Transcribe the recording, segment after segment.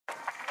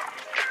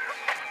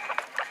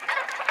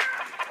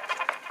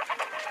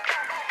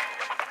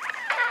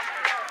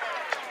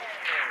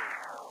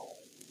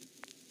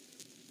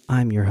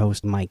I'm your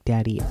host, Mike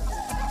Daddy.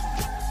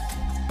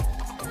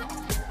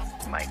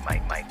 My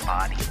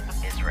body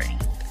is ready.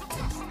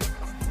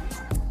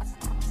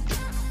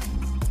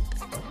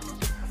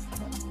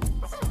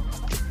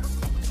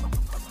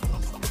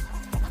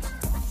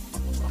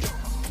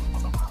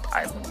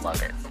 I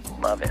love it,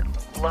 love it,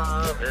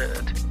 love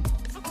it.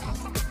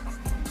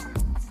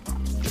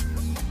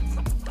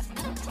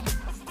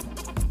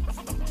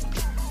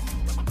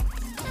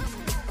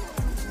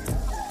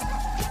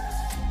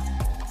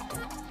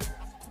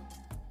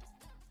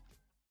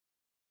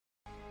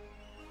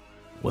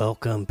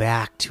 Welcome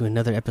back to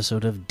another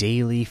episode of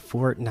Daily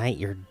Fortnite,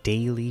 your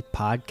daily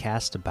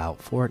podcast about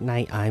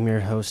Fortnite. I'm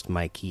your host,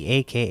 Mikey,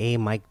 aka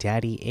Mike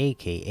Daddy,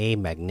 aka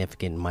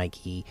Magnificent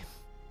Mikey.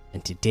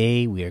 And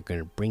today we are going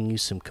to bring you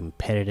some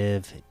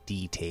competitive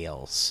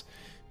details.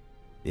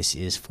 This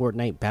is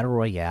Fortnite Battle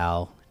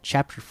Royale,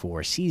 Chapter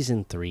 4,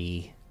 Season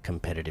 3,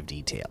 Competitive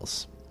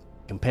Details.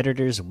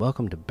 Competitors,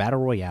 welcome to Battle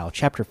Royale,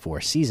 Chapter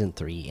 4, Season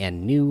 3,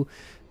 and new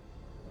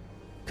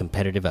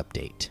competitive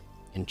update.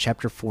 In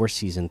Chapter 4,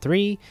 Season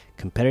 3,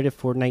 competitive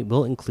Fortnite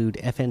will include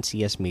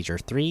FNCS Major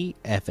 3,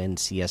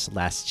 FNCS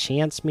Last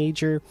Chance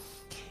Major,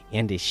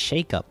 and a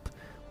shakeup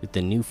with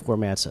the new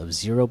formats of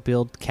Zero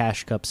Build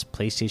Cash Cups,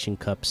 PlayStation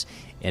Cups,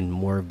 and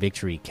more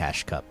Victory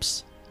Cash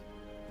Cups.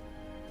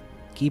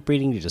 Keep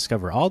reading to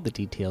discover all the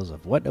details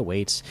of what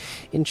awaits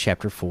in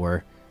Chapter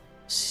 4,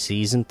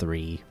 Season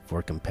 3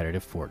 for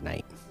competitive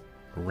Fortnite.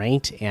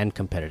 Ranked and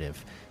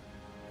competitive.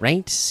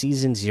 Ranked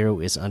Season 0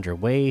 is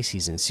underway.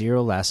 Season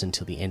 0 lasts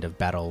until the end of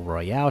Battle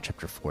Royale,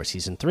 Chapter 4,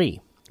 Season 3.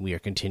 We are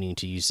continuing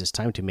to use this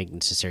time to make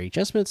necessary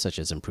adjustments, such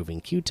as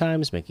improving queue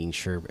times, making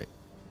sure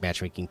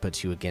matchmaking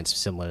puts you against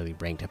similarly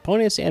ranked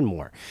opponents, and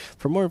more.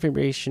 For more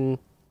information,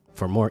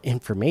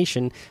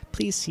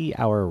 please see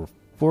our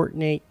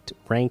Fortnite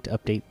ranked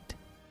update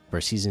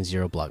for Season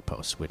 0 blog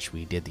post, which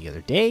we did the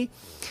other day.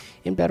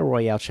 In Battle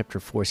Royale,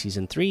 Chapter 4,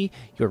 Season 3,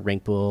 your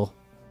rank will,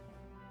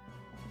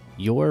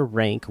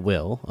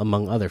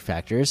 among other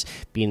factors,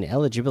 be an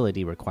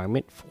eligibility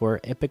requirement for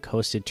Epic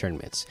hosted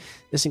tournaments.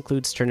 This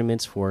includes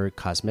tournaments for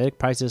cosmetic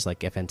prizes like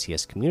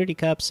FNCS Community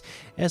Cups,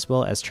 as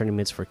well as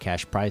tournaments for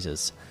cash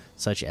prizes,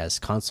 such as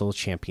Console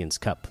Champions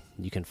Cup.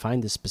 You can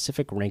find the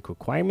specific rank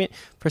requirement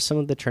for some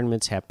of the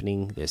tournaments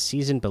happening this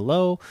season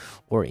below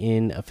or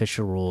in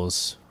official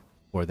rules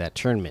for that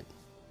tournament.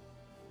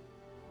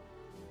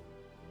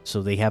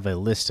 So they have a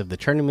list of the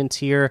tournaments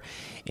here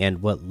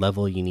and what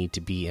level you need to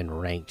be in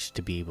ranked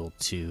to be able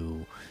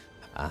to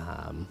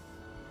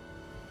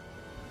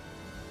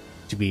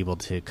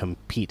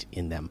compete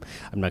in them.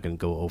 I'm not going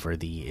to go over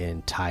the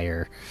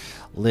entire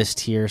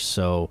list here,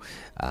 so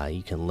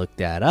you can look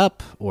that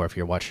up, or if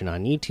you're watching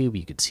on YouTube,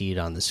 you could see it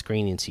on the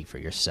screen and see for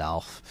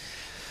yourself.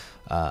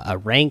 A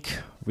rank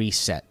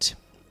reset.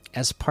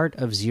 As part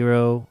of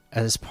Season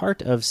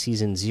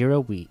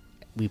 0, we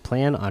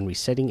plan on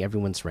resetting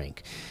everyone's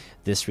rank.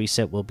 This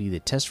reset will be the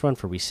test run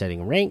for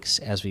resetting ranks,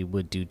 as we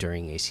would do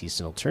during a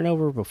seasonal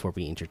turnover before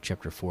we enter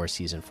Chapter 4,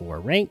 Season 4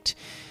 ranked.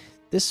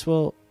 This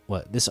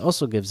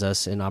also gives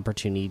us an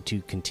opportunity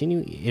to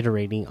continue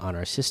iterating on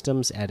our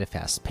systems at a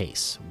fast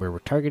pace. We're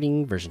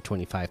targeting version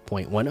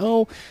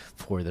 25.10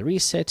 for the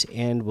reset,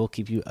 and we'll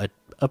keep you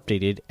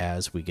updated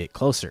as we get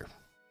closer.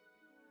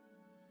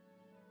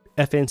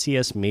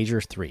 FNCS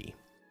Major 3.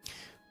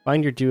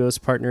 Find your duos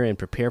partner and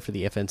prepare for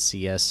the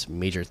FNCS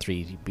Major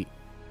 3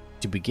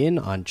 to begin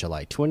on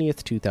July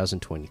 20th,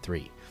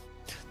 2023.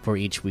 For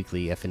each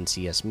weekly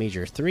FNCS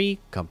Major 3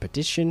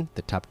 competition,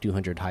 the top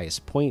 200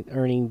 highest point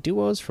earning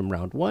duos from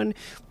Round 1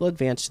 will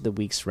advance to the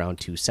week's Round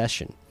 2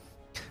 session.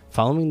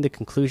 Following the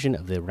conclusion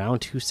of the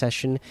Round 2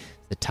 session,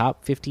 the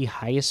top 50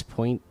 highest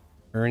point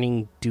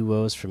earning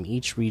duos from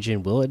each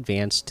region will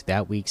advance to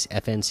that week's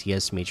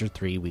FNCS Major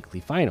 3 weekly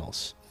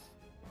finals.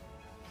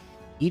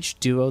 Each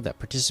duo that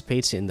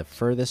participates in the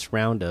furthest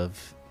round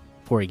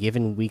for a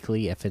given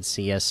weekly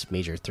FNCS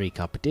Major 3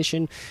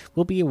 competition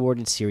will be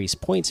awarded series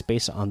points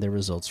based on their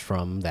results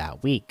from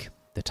that week.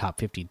 The top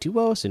 50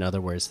 duos, in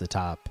other words,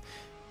 the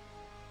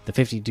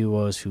 50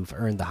 duos who've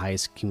earned the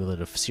highest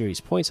cumulative series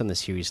points on the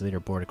series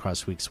leaderboard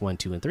across weeks 1,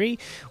 2, and 3,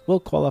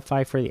 will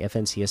qualify for the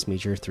FNCS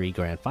Major 3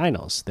 Grand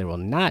Finals. There will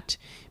not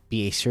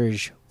be a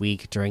surge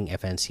week during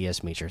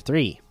FNCS Major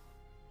 3.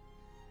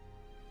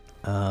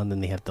 Then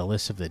they have the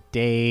list of the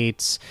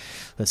dates.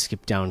 Let's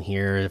skip down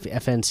here.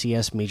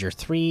 FNCS Major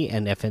 3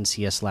 and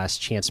FNCS Last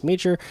Chance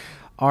Major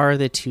are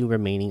the two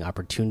remaining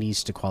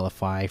opportunities to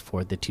qualify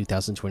for the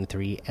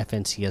 2023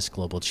 FNCS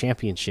Global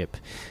Championship.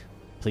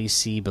 Please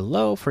see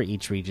below for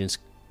each region's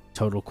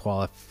total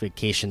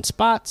qualification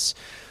spots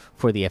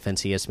for the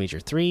FNCS Major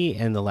 3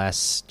 and the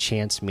Last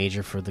Chance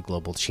Major for the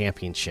Global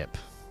Championship.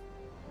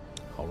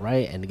 All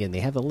right, and again, they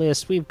have a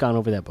list. We've gone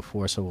over that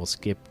before, so we'll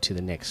skip to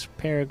the next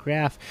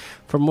paragraph.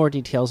 For more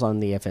details on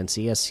the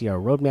FNCS, see our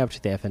roadmap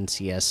to the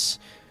FNCS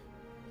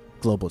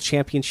Global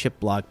Championship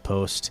blog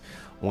post.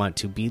 Want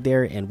to be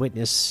there and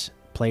witness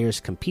players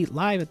compete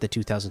live at the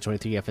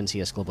 2023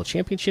 FNCS Global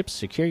Championships?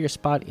 Secure your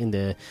spot in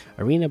the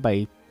arena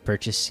by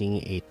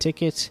purchasing a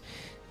ticket.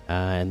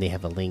 and they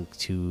have a link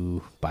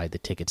to buy the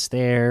tickets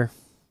there.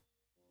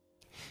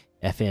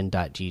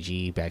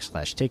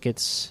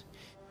 fn.gg/tickets.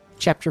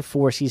 Chapter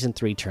 4 Season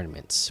 3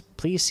 tournaments.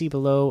 Please see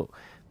below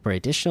for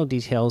additional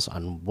details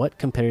on what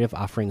competitive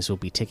offerings will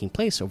be taking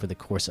place over the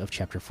course of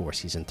Chapter 4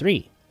 Season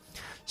 3.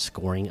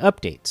 Scoring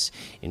updates.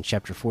 In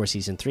Chapter 4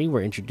 Season 3,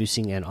 we're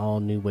introducing an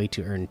all-new way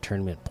to earn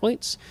tournament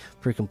points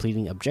for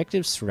completing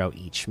objectives throughout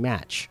each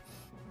match.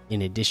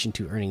 In addition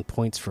to earning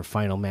points for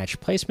final match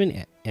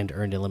placement and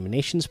earned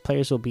eliminations,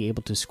 players will be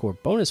able to score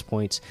bonus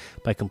points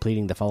by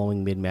completing the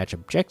following mid-match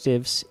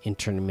objectives in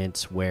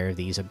tournaments where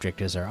these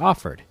objectives are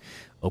offered: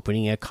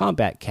 opening a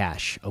combat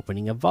cache,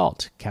 opening a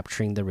vault,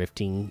 capturing the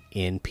rifting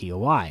in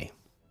POI.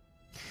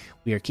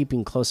 We are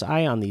keeping a close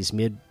eye on these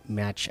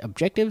mid-match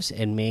objectives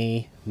and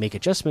may make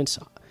adjustments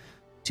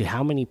to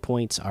how many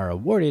points are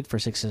awarded for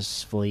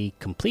successfully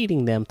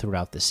completing them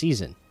throughout the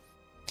season.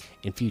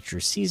 In future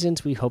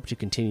seasons, we hope to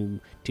continue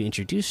to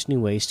introduce new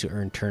ways to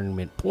earn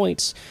tournament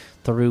points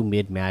through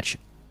mid-match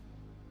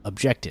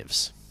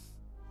objectives.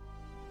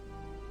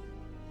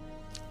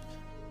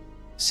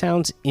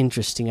 Sounds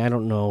interesting. I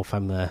don't know if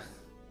I'm a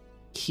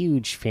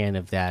huge fan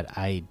of that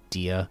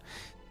idea,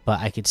 but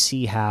I could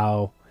see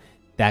how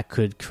that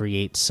could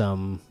create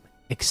some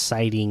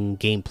exciting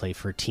gameplay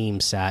for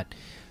teams that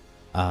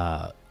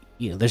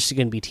there's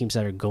going to be teams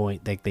that are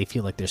going, like, they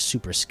feel like they're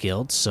super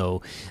skilled,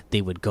 so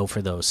they would go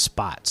for those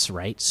spots,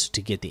 right,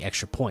 to get the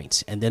extra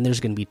points. And then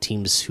there's going to be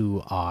teams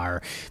who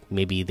are,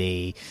 maybe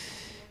they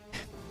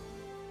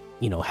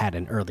had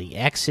an early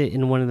exit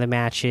in one of the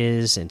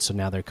matches, and so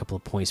now they're a couple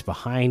of points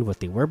behind what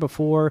they were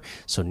before,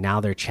 so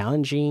now they're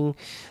challenging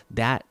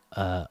that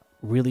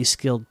really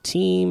skilled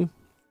team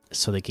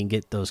so they can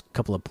get those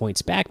couple of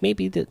points back.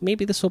 Maybe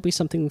this will be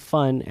something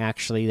fun,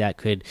 actually, that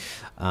could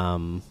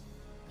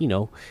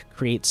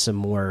create some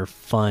more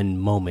fun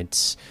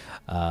moments,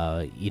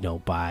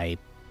 by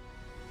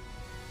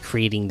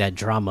creating that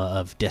drama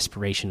of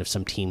desperation of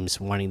some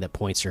teams wanting the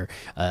points, or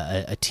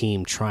a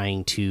team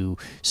trying to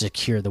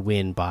secure the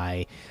win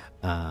by,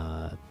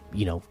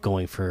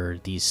 going for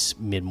these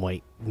mid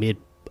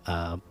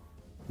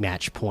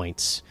match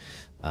points.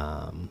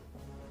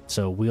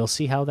 So we'll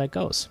see how that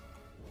goes.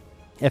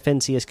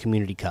 FNCS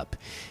Community Cup.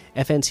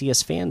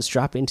 FNCS fans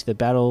drop into the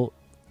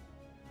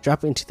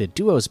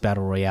Duos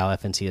Battle Royale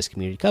FNCS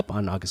Community Cup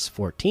on August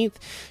 14th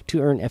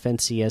to earn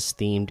FNCS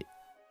themed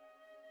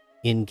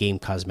in-game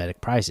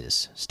cosmetic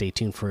prizes. Stay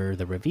tuned for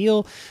the reveal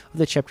of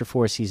the Chapter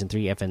 4 Season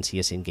 3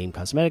 FNCS in-game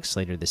cosmetics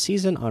later this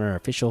season on our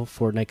official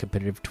Fortnite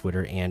competitive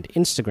Twitter and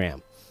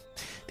Instagram.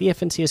 The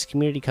FNCS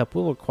Community Cup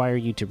will require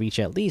you to reach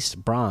at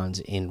least bronze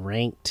in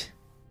ranked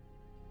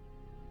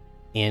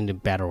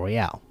and Battle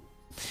Royale.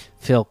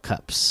 Phil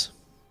Cups.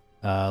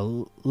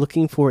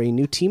 Looking for a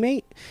new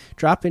teammate?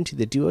 Drop into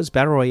the Duos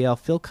Battle Royale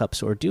Phil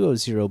Cups or Duo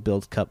Zero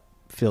Build Cup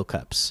Phil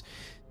Cups.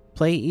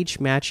 Play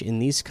each match in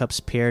these cups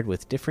paired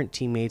with different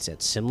teammates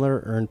at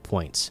similar earned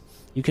points.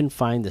 You can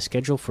find the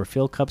schedule for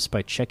Phil Cups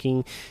by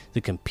checking the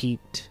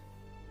Compete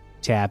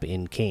tab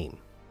in game.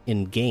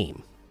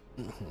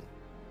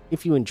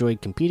 If you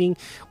enjoyed competing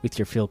with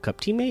your Phil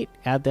Cup teammate,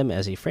 add them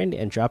as a friend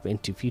and drop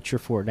into future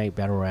Fortnite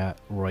Battle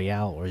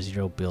Royale or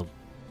Zero Build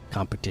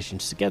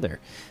competitions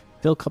together.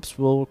 Phil Cups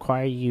will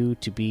require you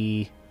to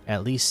be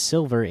at least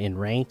silver in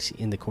ranked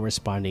in the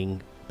corresponding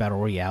Battle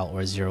Royale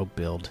or Zero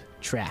Build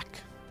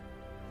track.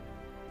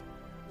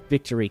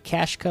 Victory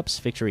Cash Cups.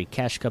 Victory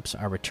Cash Cups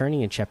are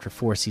returning in Chapter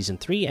 4 Season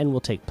 3 and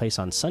will take place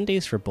on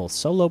Sundays for both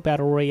Solo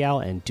Battle Royale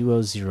and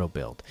Duo Zero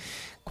Build.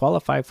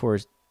 Qualify for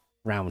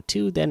Round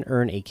 2, then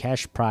earn a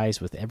cash prize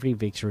with every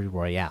Victory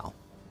Royale.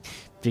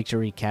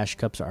 Victory Cash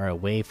Cups are a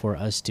way for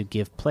us to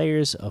give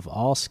players of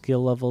all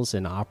skill levels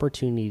an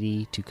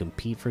opportunity to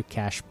compete for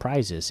cash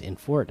prizes in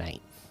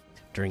Fortnite.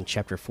 During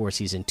Chapter 4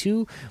 Season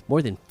 2,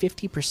 more than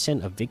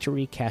 50% of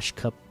Victory Cash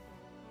Cup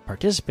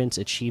participants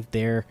achieved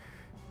their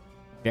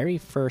very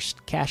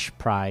first cash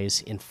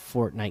prize in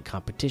Fortnite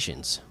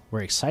competitions.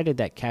 We're excited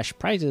that cash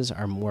prizes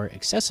are more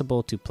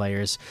accessible to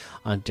players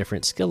on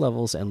different skill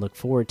levels and look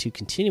forward to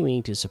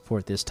continuing to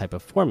support this type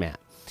of format.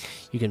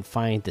 You can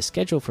find the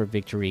schedule for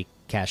Victory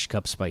Cash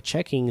Cups by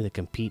checking the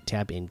Compete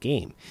tab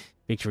in-game.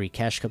 Victory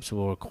Cash Cups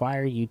will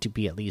require you to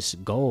be at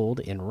least gold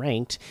in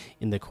ranked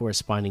in the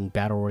corresponding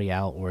Battle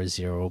Royale or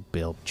Zero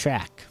Build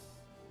track.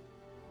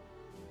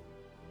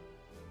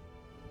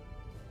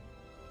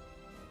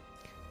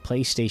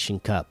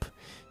 PlayStation Cup.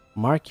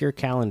 Mark your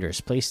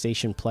calendars,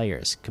 PlayStation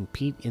players.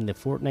 Compete in the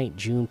Fortnite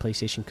June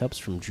PlayStation Cups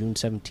from June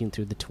 17th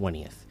through the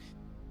 20th.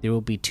 There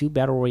will be 2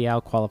 Battle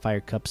Royale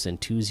qualifier cups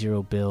and 2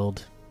 Zero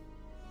Build.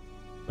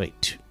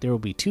 There will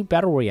be 2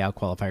 Battle Royale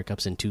qualifier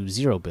cups and 2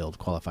 Zero Build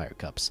qualifier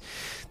cups.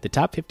 The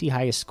top 50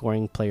 highest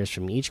scoring players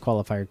from each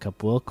qualifier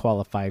cup will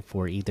qualify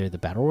for either the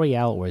Battle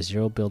Royale or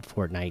Zero Build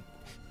Fortnite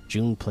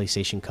June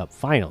PlayStation Cup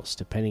finals,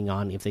 depending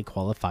on if they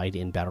qualified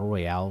in Battle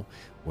Royale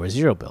or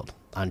Zero Build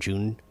on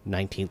June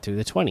 19th through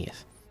the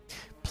 20th.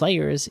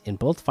 Players in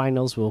both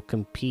finals will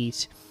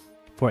compete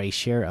for a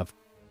share of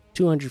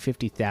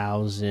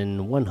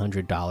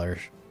 $250,100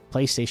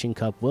 PlayStation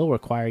Cup will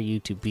require you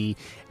to be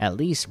at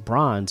least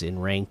bronze in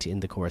ranked in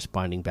the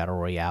corresponding Battle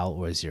Royale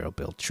or Zero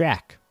Build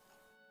track.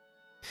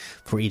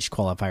 For each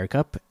Qualifier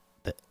Cup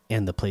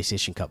and the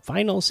PlayStation Cup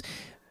Finals,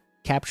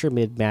 capture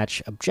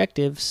mid-match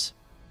objectives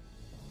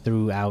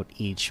throughout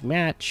each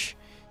match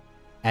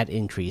at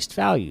increased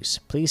values.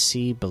 Please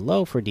see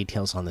below for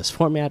details on this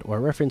format or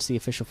reference the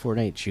official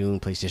Fortnite June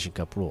PlayStation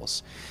Cup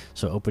rules.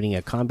 So opening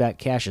a combat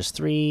cache is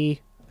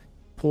 3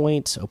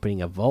 points,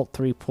 opening a vault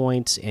 3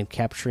 points, and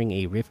capturing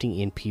a rifting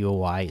in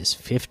POI is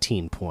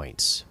 15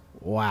 points.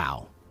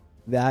 Wow.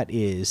 That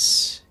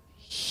is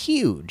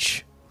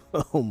huge.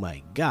 Oh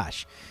my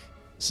gosh.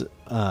 So,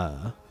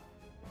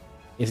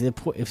 if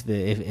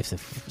the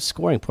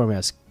scoring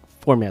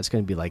format's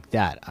going to be like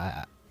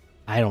that,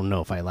 I don't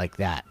know if I like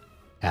that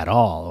at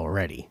all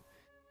already.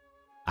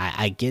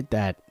 I get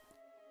that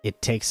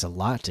it takes a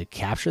lot to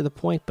capture the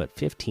point, but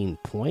 15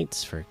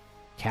 points for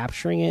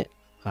capturing it,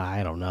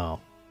 I don't know.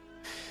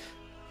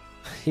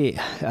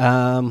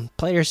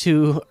 Players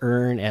who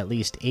earn at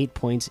least 8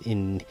 points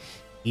in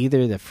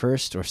either the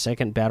first or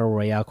second Battle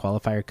Royale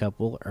Qualifier Cup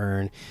will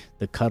earn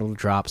the Cuddle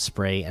Drop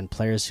Spray, and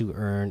players who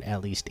earn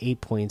at least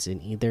 8 points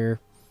in either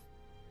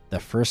the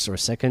first or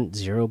second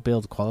Zero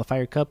Build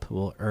Qualifier Cup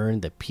will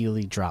earn the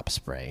Peely Drop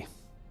Spray.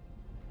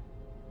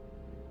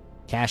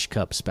 Cash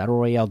Cups. Battle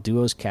Royale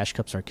Duos Cash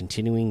Cups are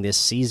continuing this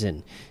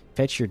season.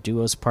 Fetch your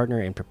Duos partner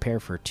and prepare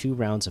for 2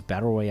 rounds of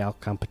Battle Royale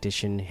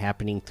competition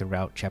happening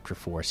throughout Chapter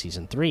 4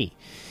 Season 3.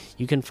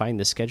 You can find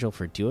the schedule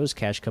for Duos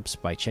Cash Cups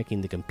by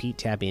checking the Compete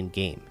tab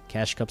in-game.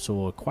 Cash Cups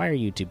will require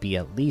you to be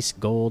at least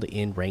gold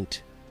in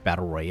Ranked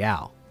Battle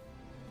Royale.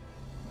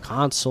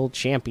 Console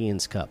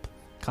Champions Cup.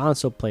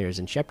 Console players,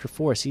 in Chapter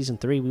 4 Season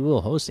 3 we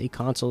will host a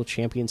Console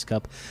Champions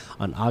Cup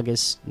on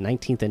August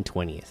 19th and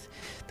 20th.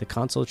 The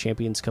Console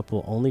Champions Cup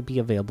will only be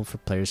available for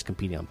players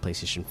competing on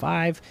PlayStation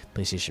 5,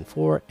 PlayStation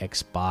 4,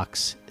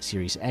 Xbox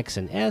Series X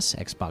and S,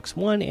 Xbox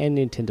One, and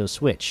Nintendo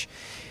Switch,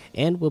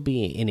 and will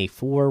be in a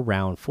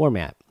 4-round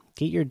format.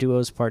 Get your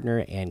Duos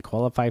partner and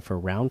qualify for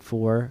Round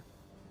 4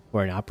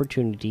 for an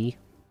opportunity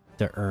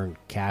to earn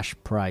cash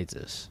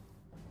prizes.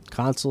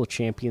 Console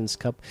Champions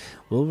Cup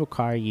will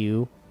require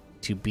you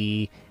to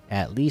be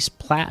at least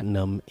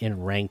platinum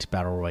in Ranked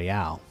Battle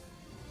Royale.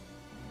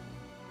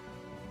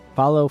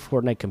 Follow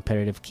Fortnite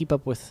Competitive. Keep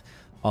up with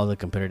all the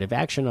competitive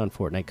action on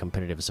Fortnite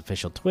Competitive's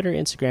official Twitter,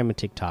 Instagram, and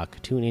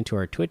TikTok. Tune into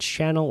our Twitch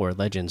channel or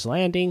Legends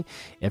Landing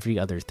every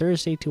other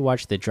Thursday to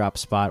watch the drop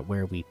spot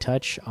where we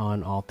touch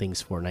on all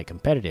things Fortnite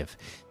Competitive.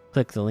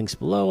 Click the links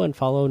below and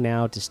follow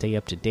now to stay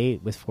up to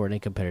date with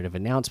Fortnite Competitive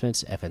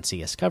announcements,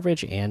 FNCS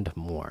coverage, and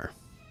more.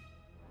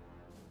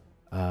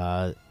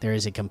 There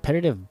is a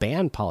competitive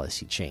ban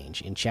policy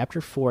change. In Chapter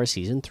 4,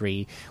 Season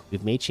 3,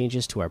 we've made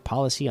changes to our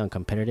policy on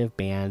competitive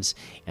bans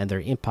and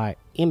their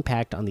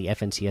impact on the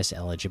FNCS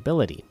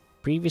eligibility.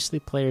 Previously,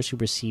 players who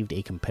received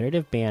a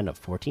competitive ban of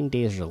 14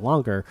 days or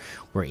longer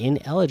were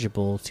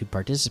ineligible to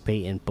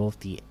participate in both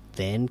the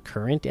then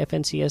current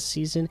FNCS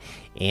season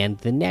and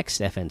the next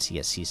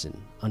FNCS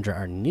season. Under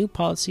our new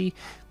policy,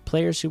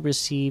 players who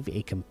receive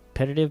a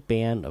competitive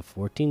ban of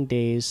 14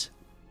 days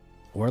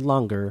or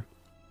longer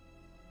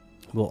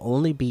will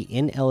only be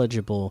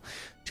ineligible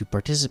to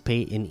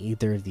participate in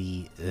either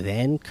the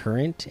then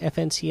current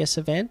FNCS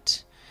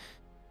event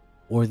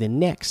or the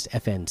next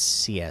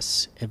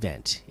FNCS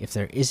event if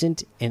there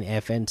isn't an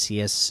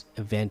FNCS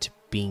event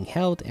being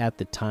held at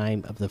the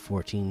time of the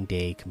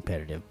 14-day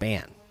competitive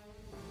ban.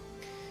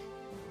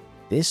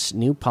 This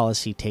new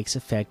policy takes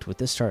effect with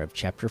the start of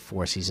Chapter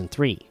 4 Season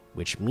 3,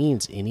 which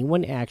means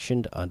anyone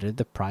actioned under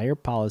the prior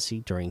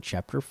policy during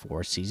Chapter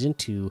 4 Season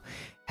 2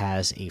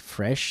 has a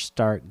fresh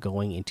start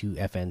going into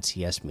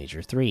FNCS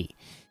Major 3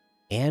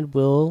 and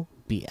will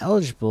be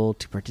eligible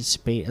to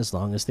participate as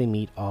long as they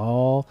meet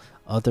all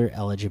other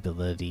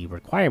eligibility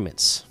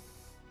requirements.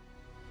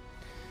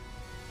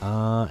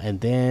 And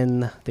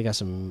then they got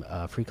some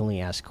frequently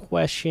asked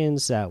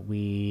questions that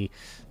we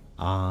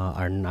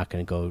are not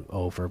going to go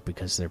over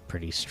because they're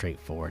pretty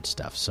straightforward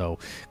stuff. So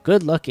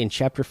good luck in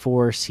Chapter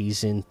 4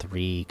 Season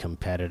 3,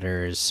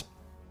 competitors.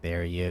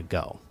 There you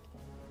go.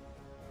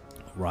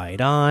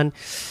 Right on.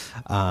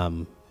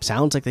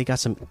 Sounds like they got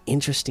some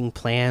interesting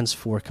plans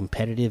for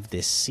competitive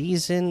this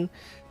season.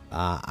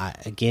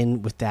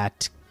 Again, with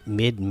that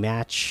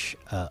mid-match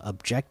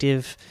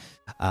objective,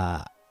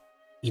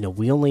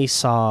 we only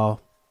saw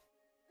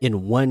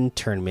in one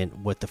tournament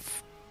what the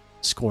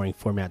scoring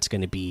format's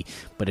going to be,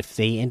 but if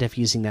they end up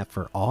using that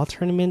for all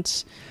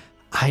tournaments,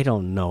 I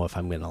don't know if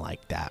I'm going to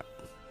like that.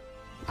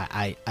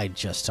 I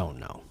just don't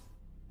know.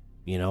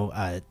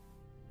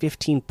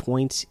 15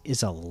 points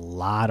is a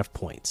lot of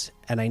points,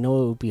 and I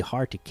know it would be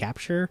hard to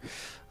capture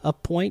a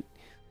point,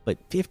 but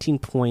 15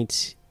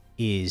 points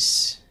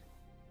is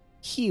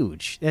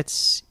huge.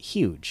 That's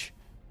huge.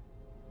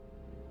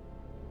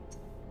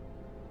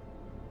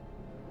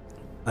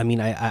 I mean,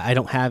 I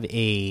don't have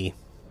a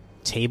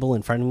table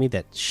in front of me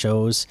that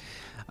shows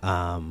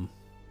the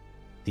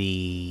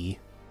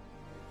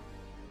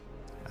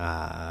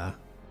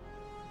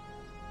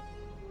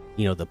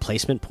the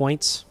placement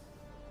points.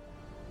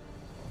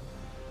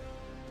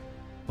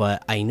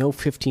 but I know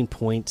 15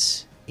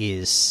 points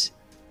is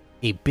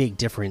a big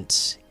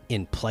difference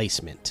in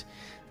placement.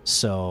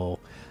 So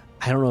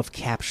I don't know if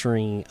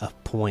capturing a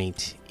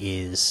point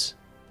is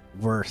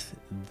worth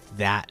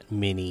that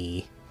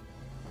many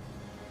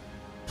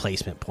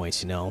placement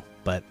points,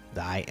 but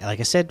like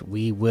I said,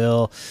 we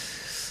will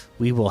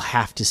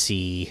have to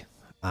see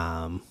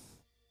how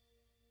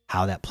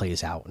that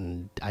plays out,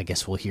 and I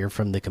guess we'll hear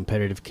from the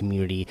competitive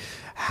community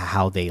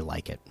how they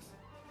like it.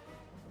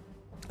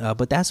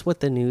 But that's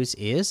what the news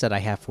is that I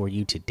have for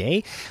you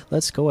today.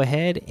 Let's go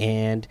ahead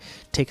and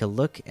take a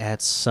look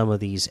at some of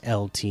these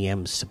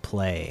LTMs to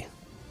play.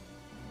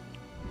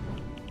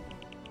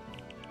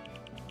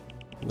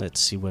 Let's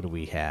see, what do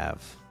we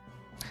have?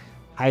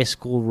 High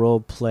school role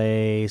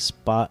play,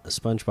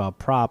 SpongeBob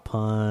prop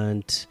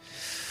hunt,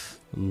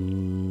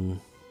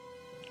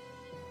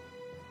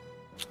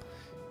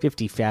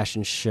 50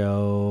 fashion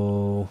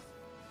show,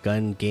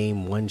 gun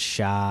game one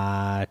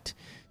shot,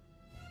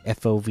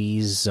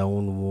 FOV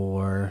zone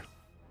war,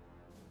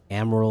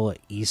 Emerald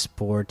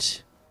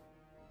esport,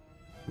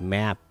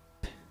 map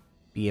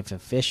BF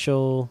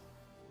official,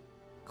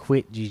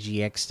 quit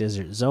GGX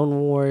desert zone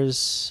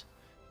wars,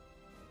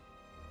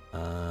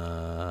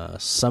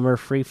 summer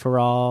free for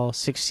all,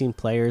 16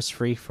 players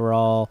free for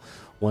all,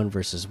 1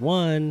 versus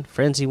 1,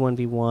 frenzy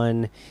 1v1,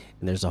 and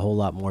there's a whole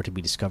lot more to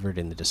be discovered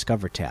in the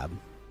discover tab.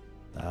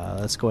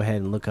 Let's go ahead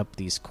and look up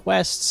these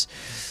quests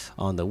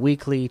on the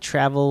weekly.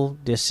 Travel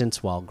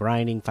distance while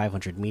grinding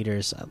 500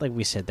 meters. Like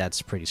we said,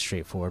 that's pretty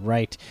straightforward,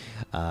 right?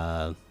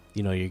 You're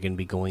going to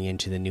be going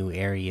into the new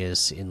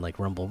areas in like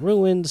Rumble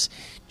Ruins,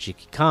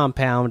 Jiki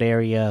Compound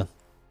area,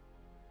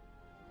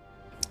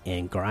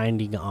 and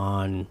grinding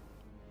on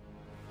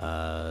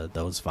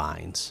those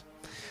vines.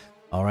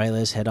 All right,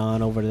 let's head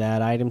on over to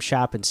that item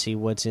shop and see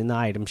what's in the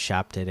item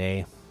shop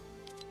today.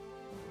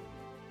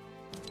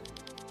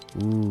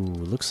 Ooh,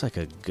 looks like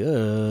a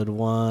good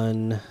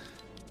one.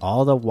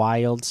 All the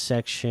wild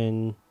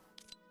section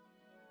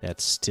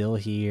that's still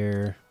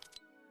here.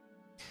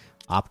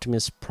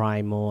 Optimus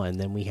Primal, and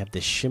then we have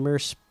the Shimmer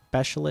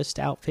Specialist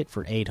outfit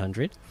for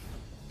 800.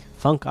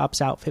 Funk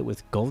Ops outfit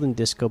with Golden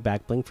Disco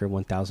backbling for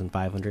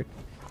 1,500.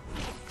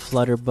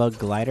 Flutterbug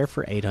glider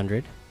for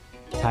 800.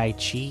 Tai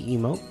Chi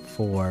emote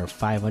for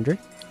 500.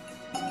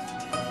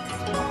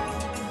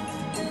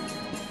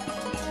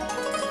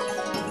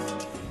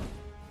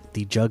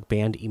 The Jug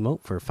Band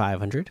emote for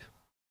 500.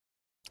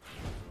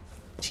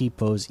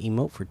 T-Pose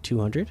emote for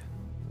 200.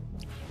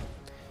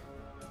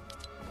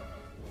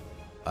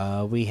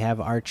 We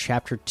have our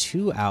Chapter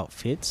 2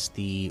 outfits,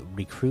 the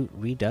Recruit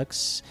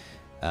Redux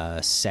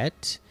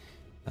set.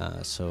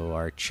 So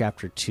our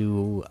Chapter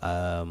 2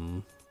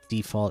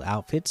 default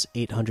outfits,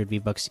 800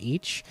 V-Bucks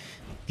each.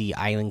 The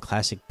Island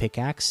Classic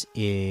Pickaxe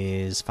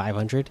is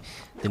 500.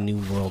 The New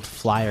World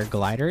Flyer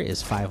Glider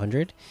is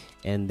 500.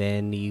 And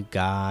then you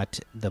got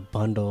the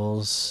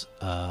bundles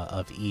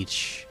of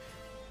each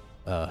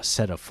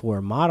set of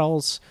 4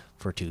 models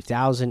for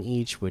 2,000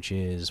 each, which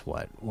is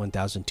what,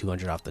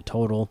 1,200 off the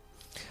total.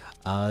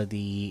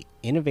 The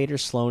Innovator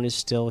Sloan is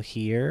still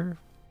here.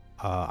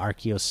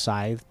 Archeo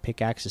Scythe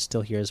Pickaxe is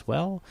still here as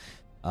well.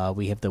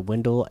 We have the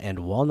Wendell and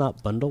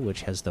Walnut bundle,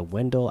 which has the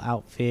Wendell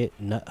outfit,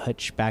 Nut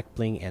Hutch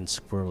backbling, and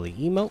Squirrely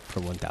emote for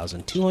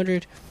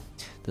 1,200.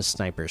 The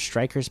Sniper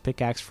Strikers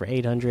Pickaxe for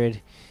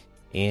 800.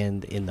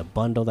 And in the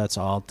bundle, that's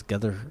all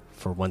together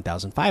for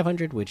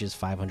 1,500, which is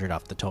 500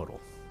 off the total.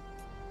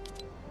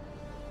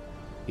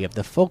 We have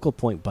the Focal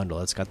Point bundle.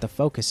 It's got the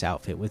Focus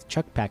outfit with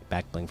Chuck Pack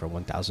backbling for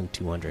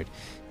 1,200.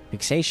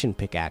 Fixation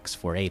Pickaxe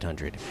for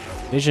 800.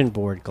 Vision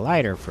Board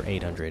Glider for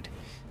 800.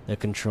 The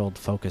Controlled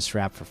Focus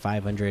Wrap for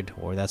 500,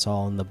 or that's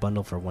all in the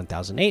bundle for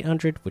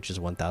 1,800, which is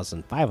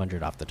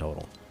 1,500 off the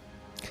total.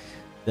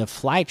 The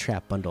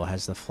Flytrap bundle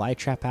has the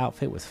Flytrap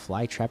outfit with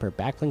Flytrapper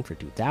backbling for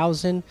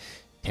 2,000.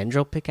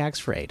 Tendril Pickaxe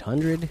for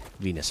 800,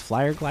 Venus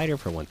Flyer Glider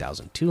for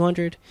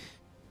 1,200,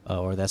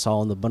 or that's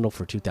all in the bundle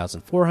for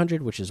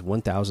 2,400, which is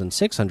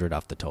 1,600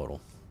 off the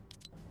total.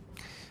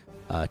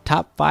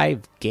 Top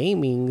 5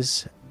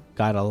 Gaming's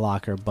got a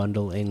locker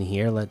bundle in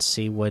here. Let's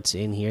see what's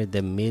in here.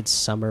 The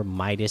Midsummer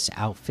Midas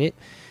outfit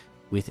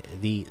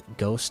with the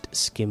Ghost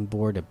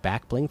Skimboard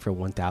backbling for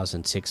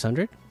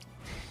 1,600.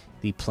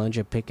 The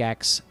Plunger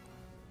Pickaxe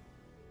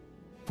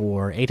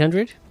for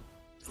 800.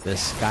 The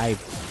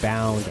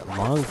Skybound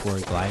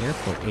Longboard Glider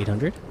for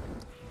 800.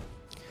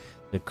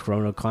 The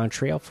Chrono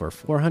Contrail for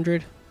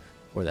 400.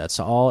 Or that's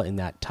all in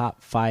that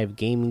Top 5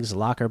 Gaming's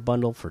locker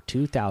bundle for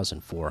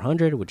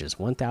 2,400, which is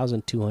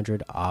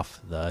 1,200 off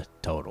the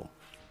total.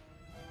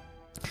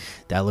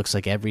 That looks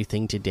like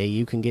everything today.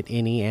 You can get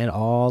any and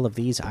all of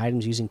these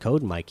items using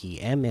code Mikey,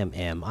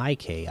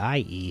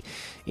 MMMIKIE,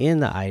 in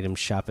the item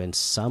shop, and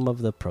some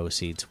of the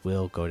proceeds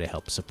will go to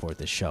help support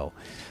the show.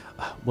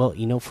 Well,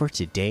 for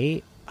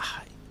today,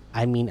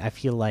 I mean, I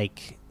feel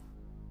like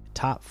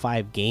Top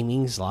 5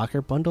 Gaming's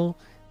locker bundle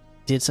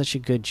did such a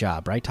good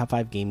job, right? Top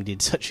 5 Gaming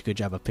did such a good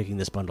job of picking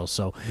this bundle,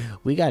 so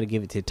we got to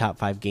give it to Top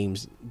 5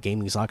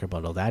 Gaming's locker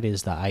bundle. That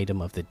is the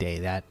item of the day.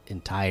 That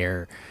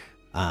entire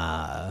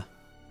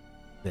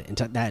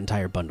that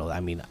entire bundle. I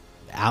mean,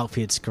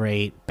 outfit's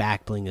great,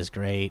 back bling is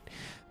great.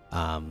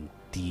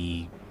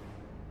 The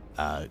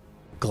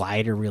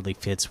glider really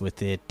fits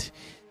with it.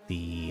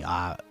 The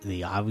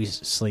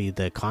obviously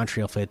the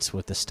contrail fits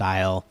with the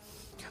style.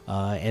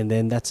 And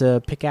then that's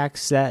a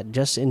pickaxe that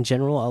just in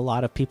general a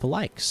lot of people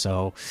like.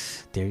 So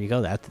there you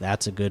go.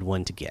 That's a good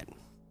one to get.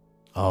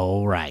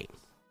 All right.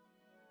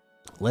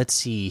 Let's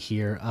see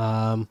here.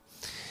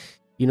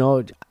 You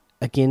know,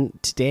 again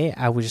today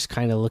I was just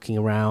kind of looking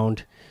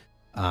around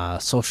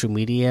social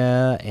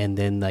media and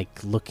then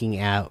like looking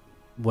at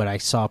what I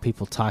saw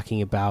people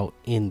talking about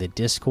in the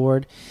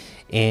Discord,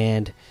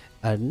 and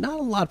not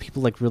a lot of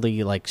people like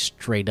really like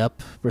straight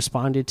up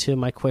responded to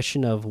my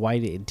question of why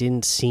it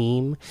didn't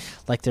seem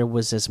like there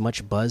was as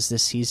much buzz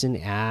this season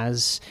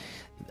as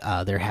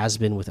there has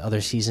been with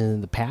other seasons in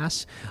the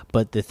past.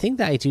 But the thing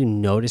that I do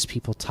notice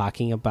people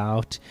talking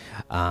about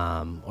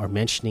or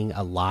mentioning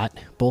a lot,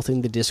 both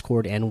in the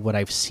Discord and what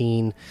I've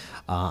seen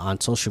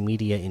on social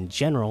media in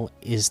general,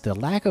 is the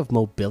lack of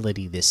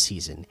mobility this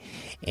season.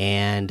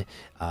 And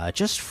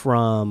just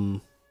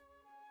from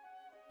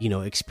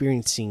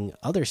experiencing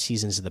other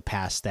seasons of the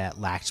past that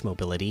lacked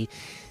mobility,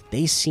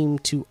 they seem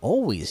to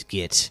always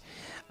get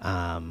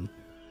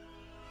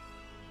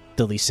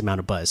the least amount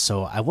of buzz.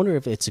 So I wonder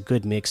if it's a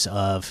good mix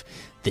of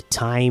the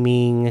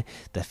timing,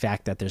 the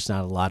fact that there's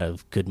not a lot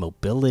of good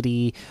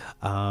mobility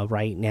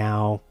right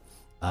now,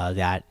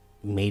 that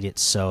made it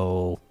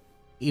so,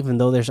 even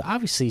though there's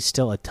obviously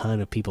still a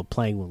ton of people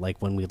playing,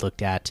 like when we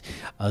looked at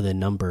the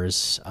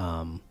numbers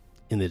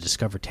in the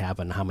Discover tab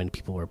on how many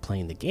people were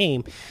playing the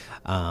game,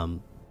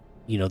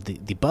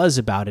 the buzz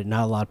about it,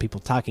 not a lot of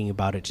people talking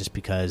about it, just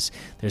because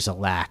there's a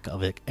lack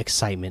of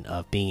excitement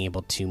of being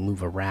able to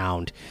move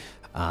around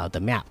the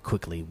map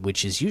quickly,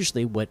 which is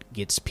usually what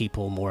gets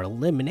people more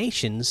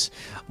eliminations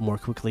more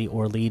quickly,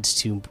 or leads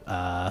to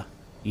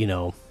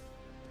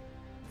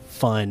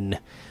fun,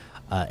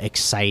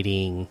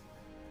 exciting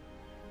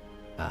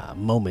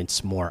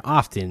moments more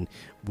often,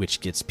 which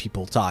gets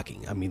people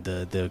talking. I mean,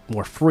 the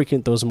more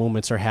frequent those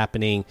moments are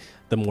happening,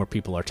 the more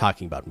people are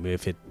talking about them.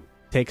 If it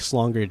takes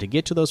longer to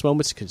get to those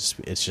moments because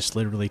it's just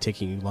literally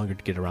taking you longer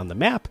to get around the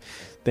map,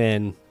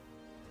 then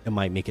it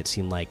might make it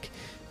seem like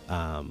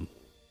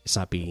it's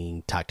not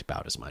being talked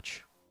about as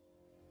much.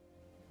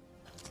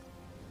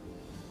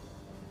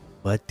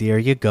 But there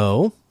you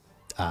go.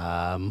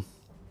 And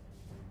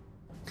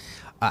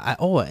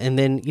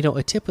then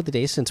a tip of the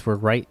day, since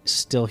we're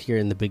still here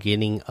in the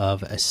beginning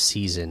of a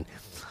season,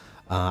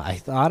 I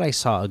thought I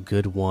saw a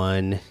good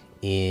one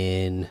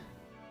in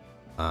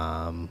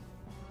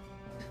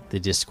the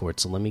Discord.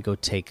 So let me go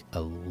take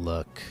a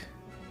look.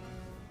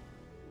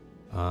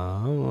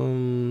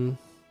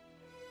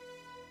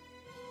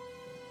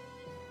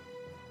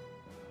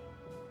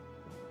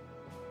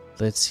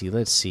 Let's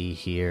see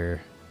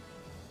here.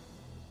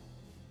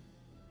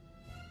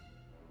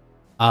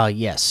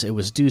 Yes, it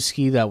was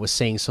Dusky that was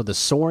saying, so the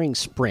soaring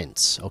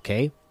sprints,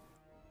 okay?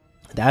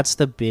 That's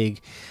the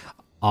big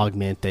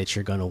augment that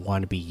you're going to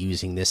want to be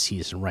using this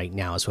season right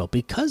now as well,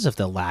 because of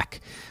the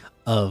lack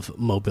of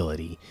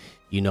mobility.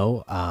 If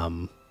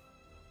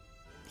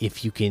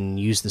you can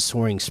use the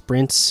soaring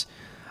sprints,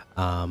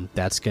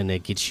 that's going to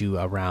get you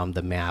around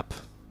the map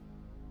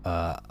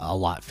a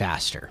lot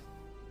faster.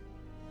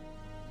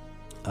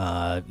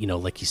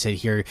 Like you said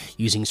here,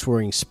 using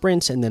soaring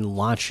sprints and then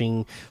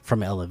launching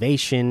from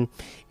elevation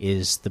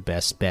is the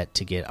best bet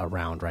to get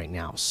around right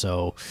now.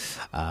 So,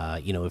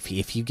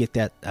 if you get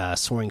that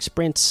soaring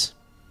sprints,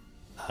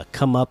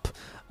 come up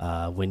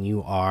when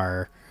you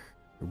are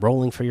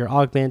rolling for your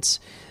augments,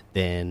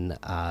 then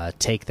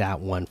take that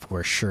one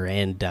for sure.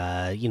 And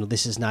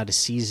this is not a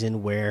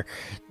season where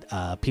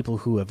people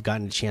who have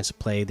gotten a chance to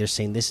play, they're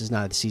saying this is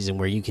not a season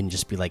where you can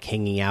just be like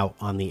hanging out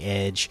on the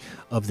edge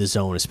of the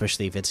zone,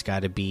 especially if it's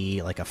got to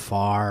be like a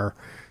far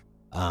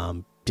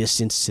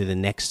distance to the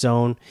next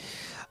zone,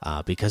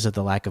 because of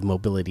the lack of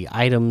mobility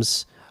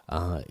items.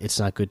 It's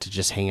not good to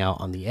just hang out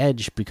on the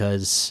edge,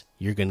 because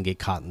you're going to get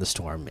caught in the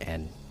storm,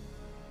 and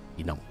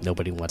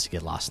nobody wants to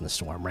get lost in the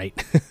storm, right?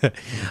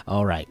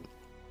 All right.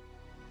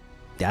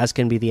 That's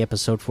going to be the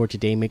episode for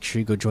today. Make sure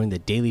you go join the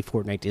Daily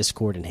Fortnite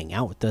Discord and hang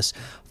out with us.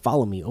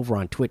 Follow me over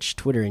on Twitch,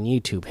 Twitter, and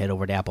YouTube. Head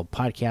over to Apple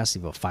Podcasts,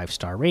 leave a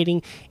 5-star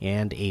rating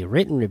and a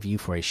written review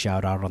for a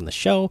shout out on the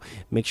show.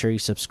 Make sure you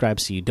subscribe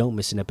so you don't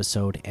miss an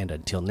episode. And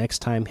until next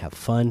time, have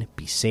fun,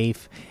 be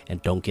safe,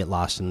 and don't get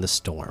lost in the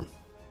storm.